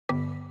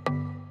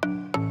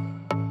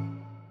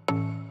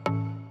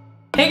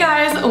Hey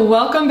guys,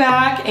 welcome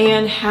back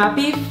and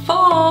happy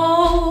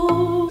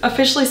fall!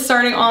 Officially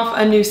starting off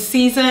a new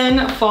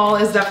season. Fall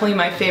is definitely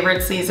my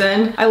favorite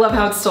season. I love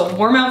how it's still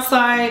warm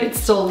outside, it's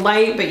still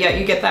light, but yet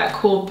you get that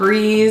cool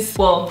breeze.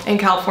 Well, in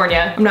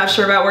California. I'm not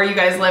sure about where you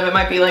guys live, it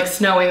might be like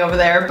snowing over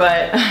there,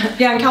 but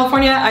yeah, in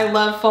California, I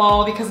love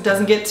fall because it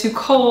doesn't get too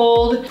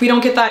cold. We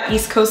don't get that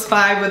East Coast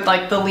vibe with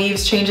like the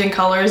leaves changing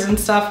colors and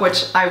stuff,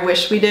 which I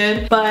wish we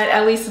did, but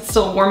at least it's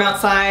still warm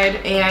outside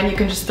and you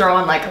can just throw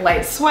on like a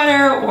light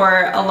sweater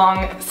or a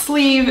long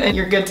sleeve and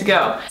you're good to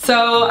go.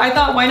 So I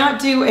thought, why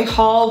not do a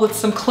haul with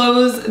some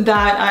clothes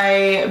that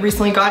I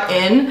recently got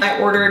in. I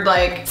ordered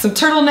like some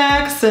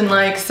turtlenecks and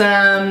like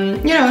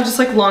some, you know, just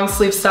like long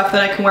sleeve stuff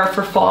that I can wear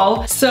for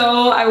fall.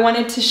 So I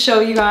wanted to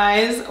show you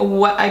guys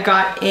what I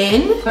got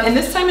in. And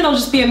this time it'll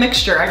just be a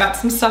mixture. I got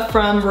some stuff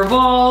from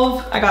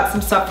Revolve, I got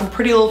some stuff from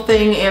Pretty Little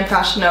Thing and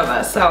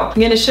Fashionova. So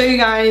I'm gonna show you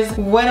guys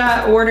what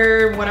I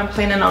ordered, what I'm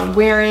planning on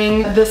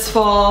wearing this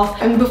fall.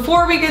 And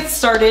before we get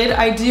started,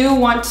 I do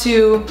want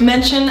to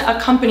mention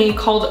a company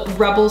called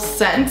Rebel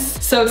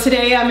Scents. So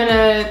today I'm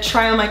gonna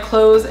try on my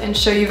clothes and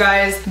show you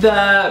guys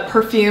the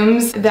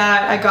perfumes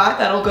that I got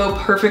that'll go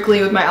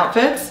perfectly with my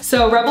outfits.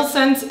 So Rebel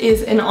Scents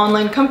is an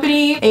online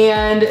company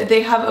and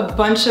they have a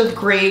bunch of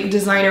great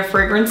designer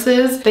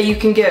fragrances that you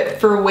can get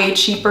for way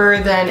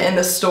cheaper than in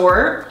the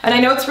store. And I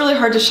know it's really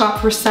hard to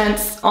shop for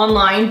scents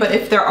online, but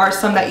if there are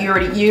some that you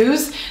already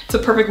use, it's a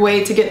perfect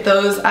way to get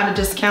those at a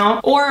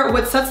discount. Or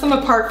what sets them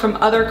apart from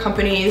other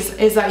companies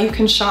is that you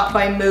can shop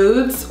by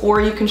moods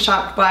or you can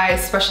shop by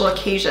special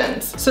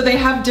occasions. So they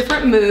have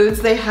different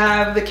moods. They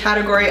have the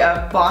category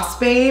of Boss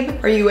Babe,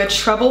 are you a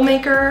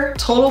troublemaker,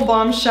 total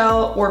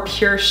bombshell, or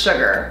pure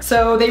sugar.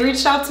 So they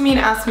reached out to me and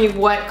asked me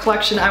what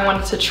collection I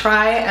wanted to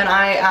try, and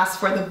I asked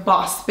for the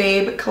Boss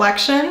Babe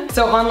collection.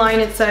 So online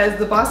it says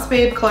the Boss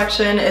Babe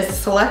collection is a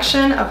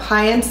selection of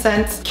high-end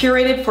scents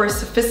curated for a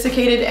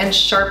sophisticated and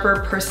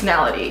sharper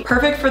personality.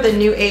 Perfect for the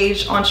new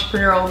age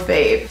entrepreneurial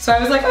babe. So I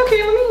was like,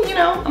 okay, let me, you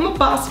know, I'm a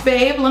boss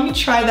babe, let me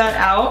try that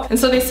out. And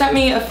so they sent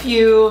me a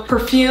few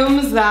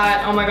perfumes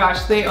that, oh my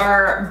gosh, they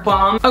are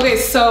bomb. Okay,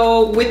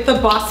 so with the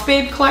Boss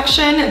Babe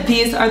collection,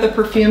 these are the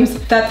perfumes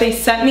that they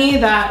sent me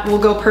that will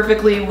go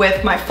perfectly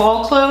with my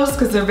fall clothes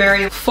because they're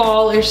very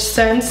fall-ish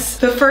scents.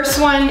 The first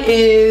one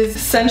is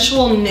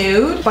Sensual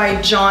Nude by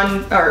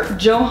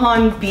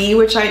Johan B,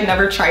 which I had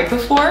never tried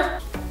before.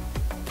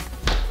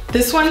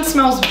 This one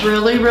smells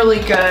really, really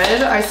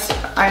good.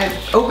 I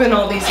opened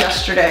all these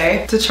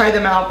yesterday to try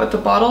them out, but the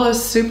bottle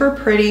is super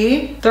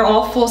pretty. They're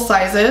all full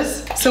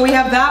sizes. So we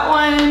have that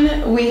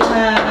one. We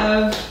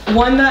have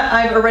one that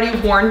I've already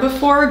worn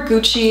before,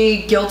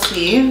 Gucci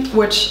Guilty,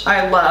 which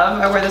I love.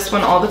 I wear this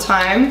one all the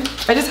time.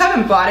 I just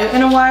haven't bought it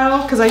in a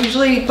while because I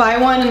usually buy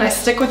one and I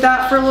stick with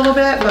that for a little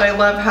bit, but I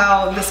love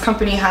how this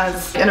company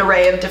has an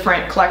array of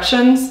different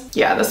collections.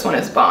 Yeah, this one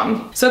is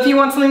bomb. So if you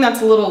want something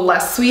that's a little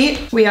less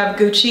sweet, we have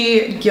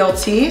Gucci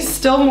Guilty.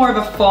 Still more of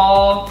a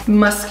fall,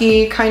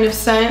 musky kind of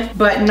scent,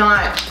 but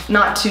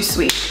not too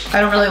sweet. I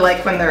don't really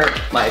like when they're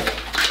like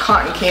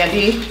cotton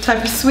candy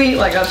type of sweet,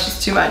 like that's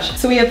just too much.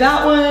 So we have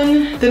that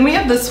one. Then we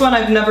have this one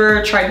I've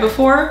never tried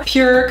before,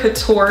 Pure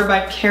Couture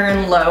by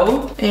Karen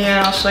Lowe.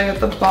 And I'll show you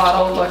what the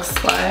bottle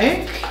looks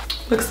like.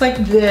 Looks like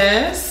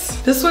this.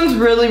 This one's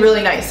really,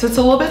 really nice. It's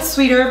a little bit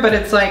sweeter, but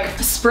it's like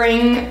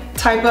spring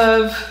type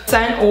of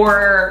scent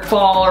or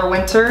fall or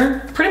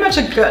winter. Pretty much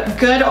a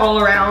good all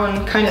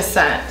around kind of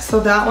scent. So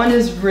that one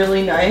is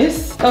really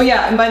nice. Oh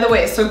yeah, and by the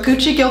way, so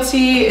Gucci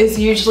Guilty is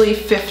usually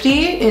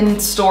 $50 in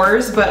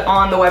stores, but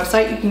on the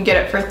website you can get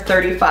it for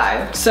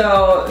 $35.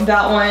 So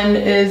that one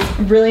is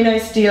really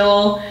nice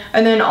deal.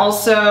 And then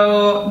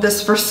also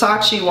this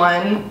Versace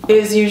one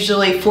is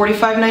usually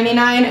 $45.99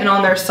 and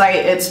on their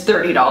site it's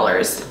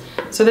 $30.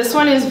 So this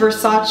one is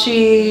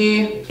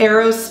Versace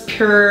Eros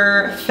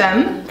Pure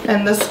Femme,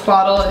 and this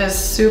bottle is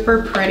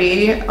super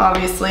pretty.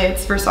 Obviously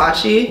it's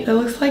Versace. It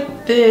looks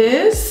like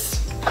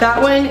this.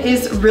 That one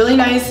is really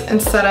nice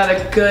and set at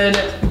a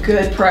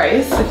good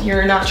price if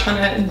you're not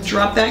trying to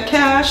drop that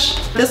cash.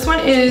 This one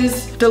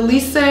is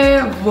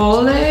Delice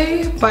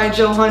Volle by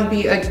Johan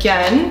B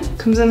again.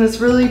 Comes in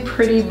this really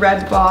pretty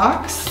red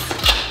box.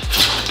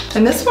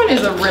 And this one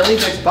is a really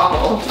big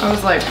bottle. I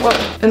was like, whoa.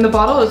 And the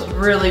bottle is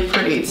really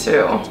pretty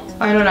too.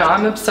 I don't know,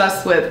 I'm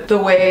obsessed with the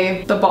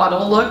way the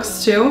bottle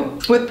looks too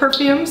with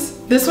perfumes.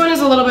 This one is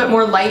a little bit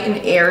more light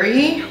and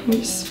airy. Let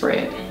me spray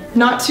it.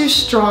 Not too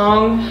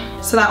strong,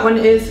 so that one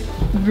is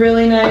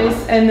really nice.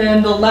 And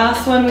then the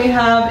last one we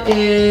have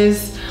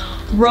is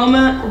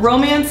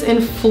Romance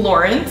in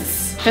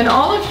Florence. And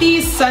all of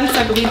these scents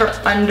I believe are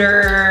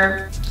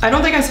under, I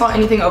don't think I saw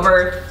anything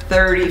over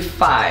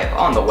 35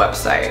 on the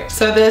website.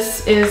 So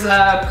this is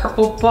a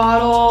purple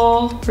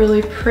bottle,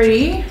 really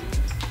pretty.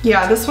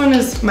 Yeah, this one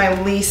is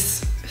my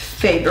least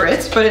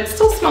favorite, but it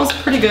still smells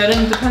pretty good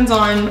and depends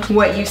on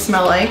what you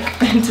smell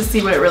like and to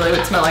see what it really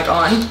would smell like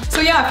on.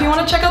 So yeah, if you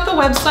want to check out the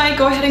website,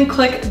 go ahead and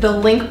click the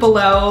link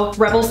below,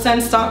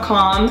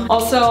 rebelscents.com.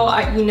 Also,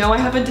 you know I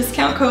have a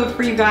discount code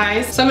for you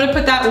guys, so I'm gonna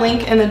put that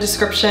link in the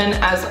description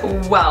as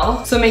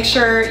well. So make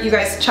sure you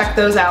guys check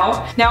those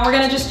out. Now we're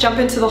gonna just jump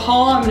into the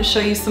haul. I'm gonna show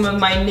you some of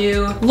my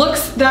new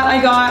looks that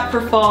I got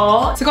for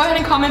fall. So go ahead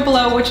and comment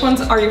below which ones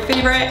are your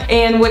favorite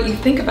and what you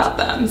think about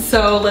them.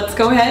 So let's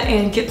go ahead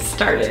and get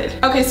started.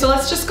 Okay, so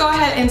let's just go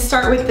ahead and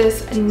start with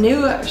this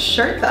new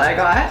shirt that I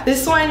got.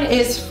 This one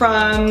is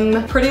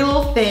from Pretty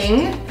Little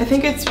Thing. I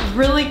think it's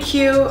really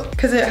cute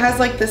because it has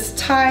like this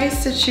tie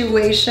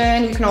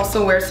situation. You can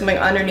also wear something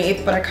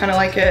underneath, but I kind of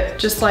like it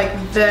just like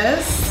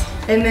this.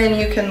 And then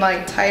you can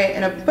like tie it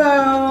in a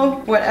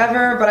bow,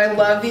 whatever, but I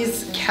love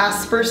these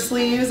Casper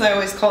sleeves. I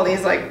always call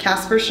these like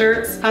Casper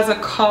shirts. Has a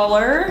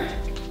collar.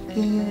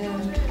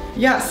 And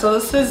yeah, so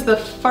this is the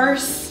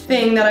first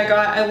thing that I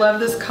got. I love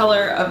this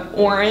color of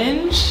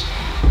orange.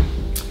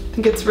 I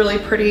think it's really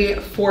pretty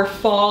for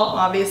fall,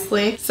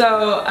 obviously.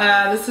 So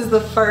this is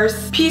the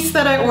first piece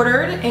that I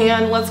ordered,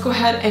 and let's go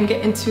ahead and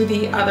get into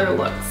the other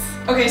looks.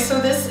 Okay, so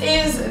this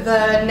is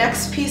the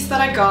next piece that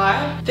I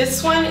got.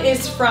 This one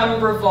is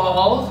from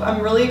Revolve.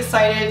 I'm really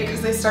excited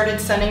because they started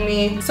sending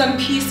me some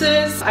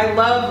pieces. I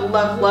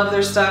love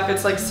their stuff.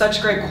 It's like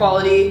such great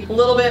quality. A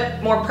little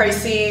bit more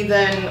pricey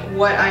than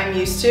what I'm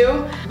used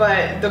to,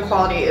 but the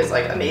quality is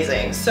like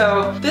amazing.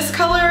 So this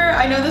color,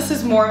 I know this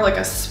is more of like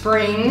a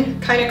spring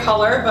kind of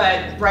color,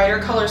 but brighter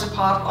colors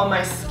pop on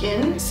my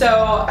skin. So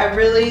I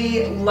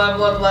really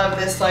love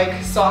this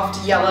like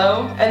soft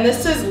yellow. And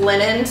this is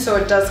linen, so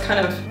it does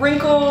kind of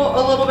wrinkle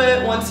a little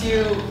bit once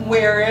you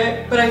wear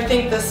it, but I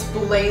think this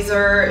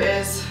blazer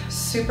is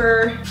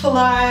super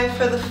fly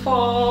for the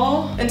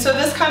fall. And so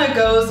this kind of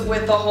goes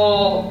with the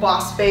whole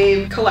Boss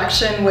Babe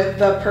collection with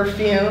the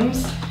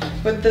perfumes.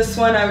 With this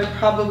one, I would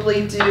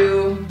probably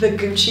do the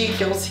Gucci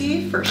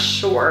Guilty for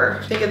sure.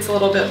 I think it's a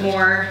little bit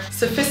more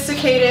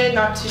sophisticated,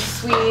 not too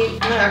sweet.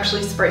 I'm gonna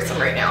actually spray some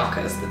right now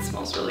because it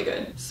smells really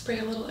good. Spray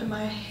a little in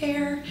my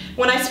hair.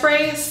 When I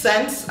spray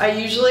scents, I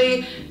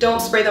usually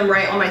don't spray them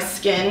right on my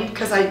skin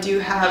because I do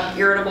have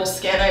irritable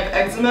skin. I have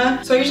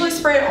eczema. So I usually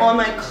spray it on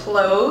my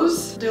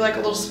clothes. Do like a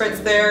little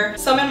spritz there,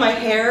 some in my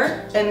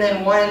hair, and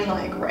then one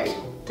like right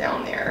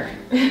down there.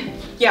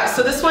 Yeah,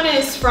 so this one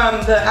is from,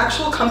 the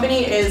actual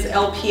company is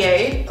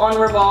LPA on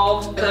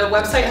Revolve. The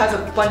website has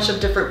a bunch of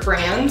different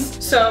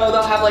brands. So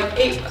they'll have like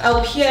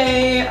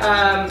LPA,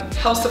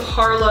 House of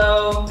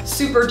Harlow,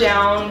 Super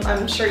Down.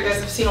 I'm sure you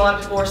guys have seen a lot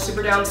of people wear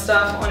Super Down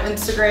stuff on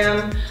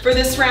Instagram. For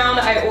this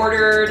round, I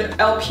ordered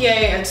LPA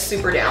and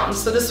Super Down.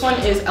 So this one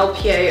is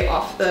LPA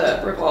off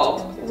the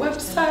Revolve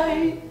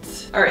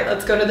website. All right,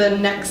 let's go to the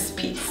next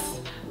piece.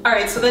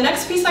 Alright, so the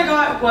next piece I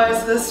got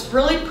was this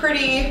really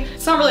pretty,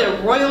 it's not really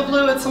a royal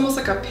blue, it's almost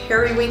like a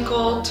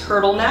periwinkle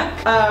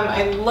turtleneck.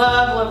 I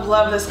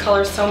love this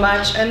color so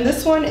much, and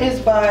this one is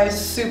by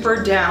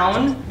Super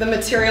Down. The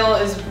material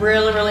is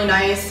really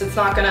nice. It's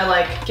not gonna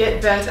like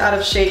get bent out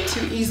of shape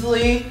too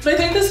easily. But I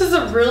think this is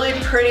a really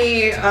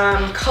pretty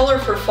color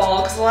for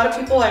fall, because a lot of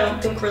people I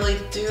don't think really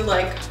do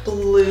like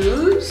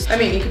blues. I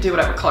mean, you can do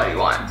whatever color you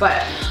want,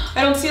 but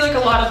I don't see like a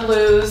lot of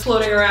blues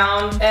floating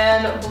around,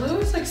 and blue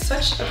is like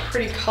such a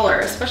pretty color,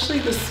 especially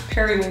this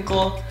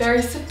periwinkle.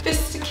 Very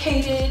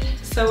sophisticated.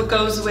 So it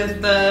goes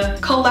with the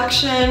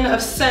collection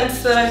of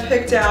scents that I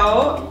picked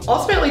out.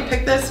 Ultimately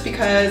picked this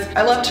because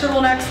I love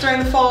turtlenecks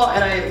during the fall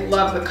and I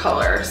love the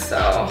color.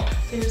 So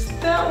there's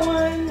that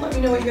one. Let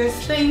me know what you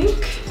guys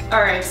think.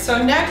 All right,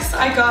 so next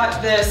I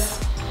got this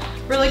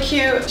really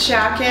cute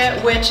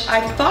jacket, which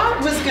I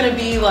thought was gonna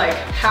be like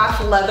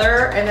half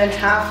leather and then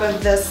half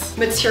of this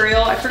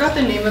material. I forgot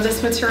the name of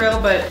this material,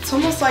 but it's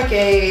almost like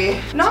a,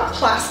 not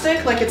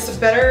plastic, like it's a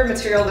better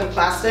material than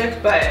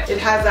plastic, but it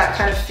has that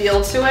kind of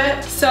feel to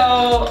it.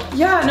 So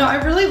yeah, no,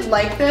 I really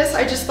like this.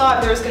 I just thought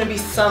there was gonna be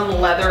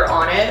some leather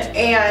on it.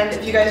 And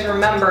if you guys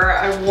remember,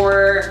 I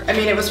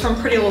mean, it was from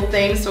Pretty Little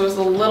Thing, so it was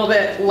a little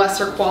bit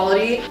lesser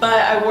quality, but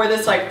I wore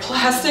this like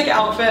plastic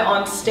outfit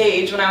on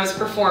stage when I was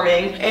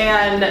performing,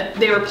 and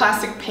they were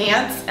plastic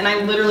pants, and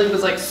I literally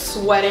was like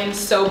sweating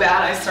so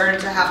bad I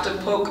started to have to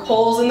poke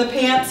holes in the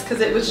pants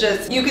because it was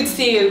just, you could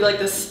see like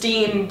the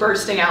steam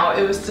bursting out.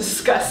 It was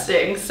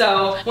disgusting.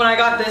 So when I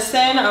got this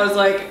in, I was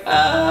like,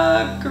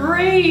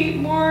 great,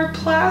 more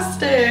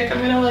plastic.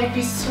 I'm gonna like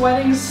be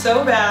sweating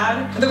so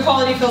bad. The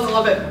quality feels a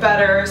little bit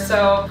better,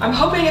 so I'm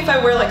hoping if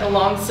I wear like a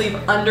long sleeve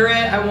under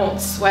it, I won't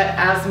sweat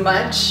as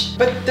much.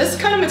 But this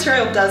kind of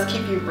material does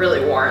keep you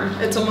really warm.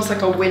 It's almost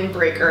like a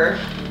windbreaker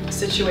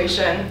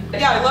situation.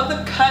 Yeah, I love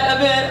the cut of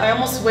it. I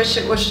almost wish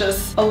it was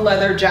just a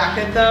leather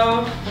jacket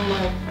though. I'm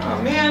like,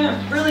 oh man,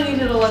 I really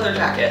needed a leather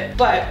jacket.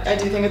 But I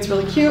do think it's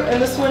really cute,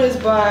 and this one is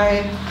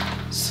by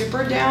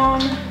Super Down.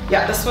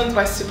 Yeah, this one's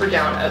by Super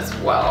Down as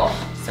well.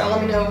 So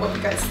let me know what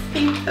you guys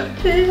think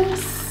of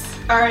this.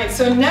 All right,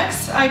 so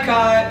next I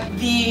got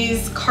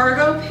these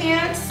cargo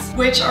pants,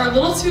 which are a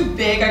little too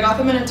big. I got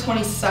them in a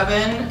 27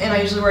 and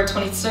I usually wear a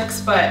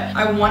 26, but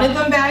I wanted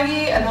them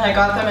baggy and then I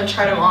got them and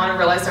tried them on and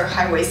realized they're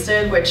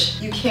high-waisted,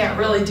 which you can't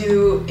really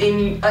do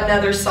in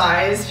another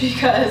size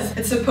because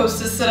it's supposed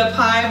to sit up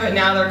high, but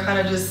now they're kind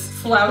of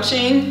just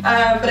slouching.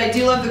 But I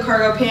do love the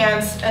cargo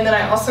pants. And then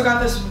I also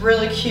got this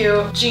really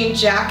cute jean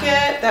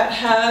jacket that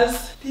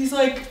has these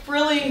like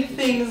frilly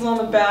things on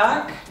the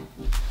back.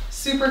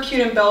 Super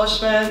cute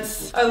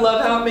embellishments. I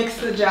love how it makes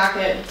the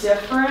jacket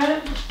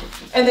different.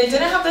 And they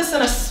didn't have this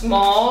in a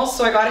small,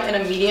 so I got it in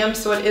a medium,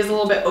 so it is a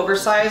little bit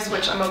oversized,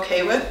 which I'm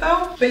okay with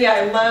though. But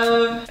yeah,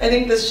 I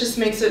think this just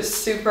makes it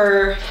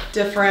super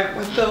different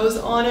with those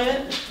on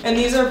it. And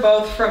these are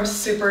both from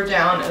Super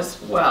Down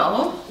as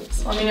well.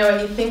 So let me know what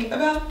you think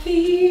about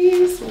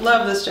these.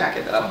 Love this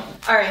jacket though.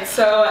 All right,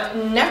 so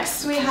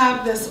next we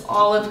have this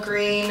olive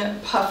green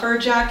puffer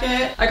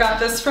jacket. I got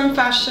this from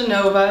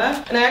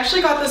Fashionova, and I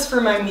actually got this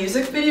for my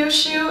music video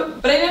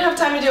shoot, but I didn't have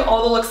time to do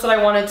all the looks that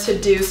I wanted to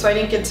do, so I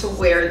didn't get to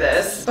wear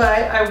this.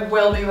 But I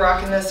will be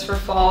rocking this for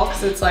fall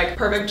because it's like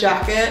perfect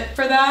jacket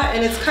for that,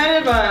 and it's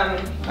kind of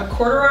a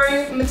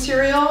corduroy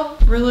material.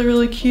 Really,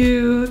 really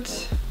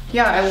cute.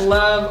 Yeah, I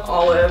love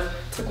olive.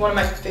 It's like one of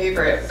my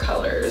favorite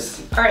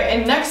colors. All right,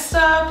 and next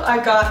up, I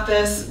got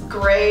this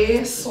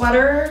gray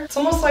sweater. It's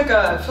almost like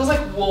it feels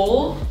like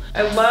wool.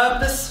 I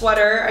love this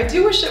sweater. I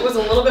do wish it was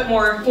a little bit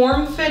more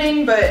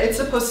form-fitting, but it's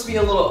supposed to be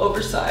a little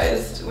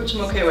oversized, which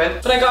I'm okay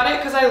with. But I got it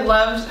because I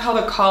loved how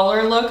the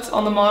collar looked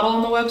on the model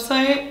on the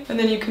website. And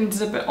then you can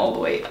zip it all the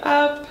way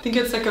up. I think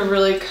it's like a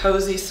really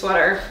cozy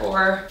sweater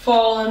for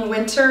fall and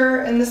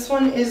winter. And this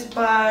one is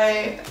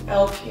by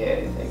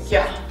LPA, I think.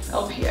 Yeah,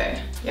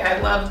 LPA. Yeah,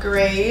 I love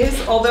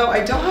grays, although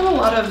I don't have a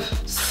lot of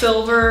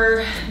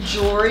silver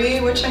jewelry,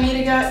 which I need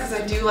to get because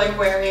I do like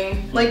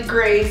wearing like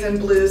grays and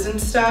blues and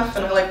stuff,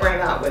 and I like wearing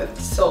that with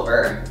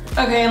silver.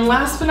 Okay, and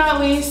last but not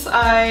least,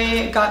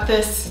 I got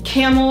this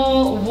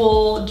camel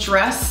wool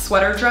dress,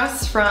 sweater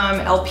dress from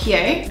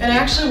LPA. And I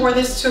actually wore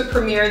this to a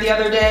premiere the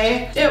other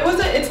day.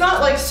 It's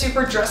not like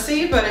super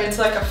dressy, but it's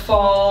like a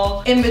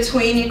fall in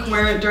between. You can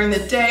wear it during the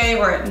day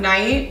or at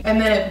night,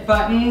 and then it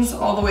buttons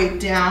all the way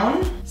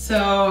down.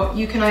 So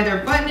you can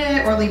either button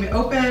it or leave it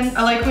open.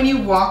 I like when you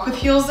walk with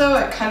heels though,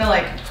 it kind of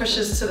like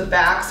pushes to the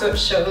back so it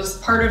shows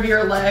part of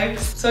your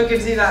legs. So it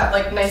gives you that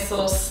like nice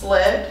little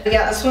slit. But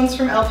yeah, this one's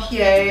from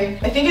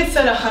LPA. I think it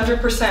said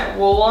 100%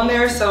 wool on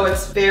there, so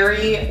it's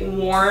very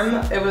warm.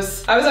 I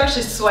was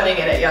actually sweating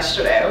in it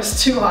yesterday. It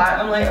was too hot.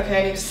 I'm like,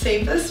 okay, I need to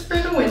save this for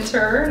the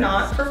winter,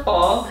 not for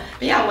fall.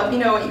 But yeah, let me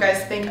know what you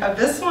guys think of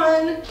this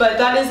one. But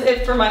that is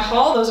it for my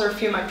haul. Those are a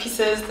few of my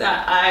pieces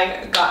that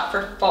I got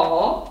for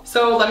fall.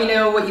 So let me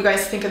know what you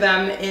guys think of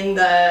them in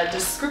the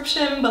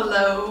description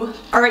below.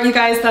 All right, you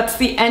guys, that's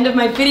the end of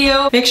my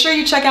video. Make sure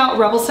you check out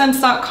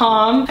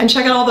rebelsense.com and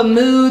check out all the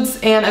moods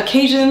and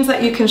occasions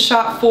that you can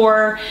shop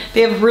for.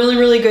 They have really,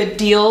 really good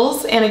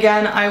deals. And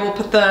again, I will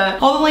put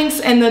all the links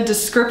in the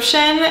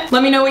description.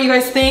 Let me know what you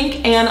guys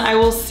think, and I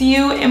will see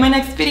you in my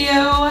next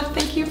video.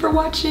 Thank you for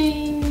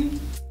watching.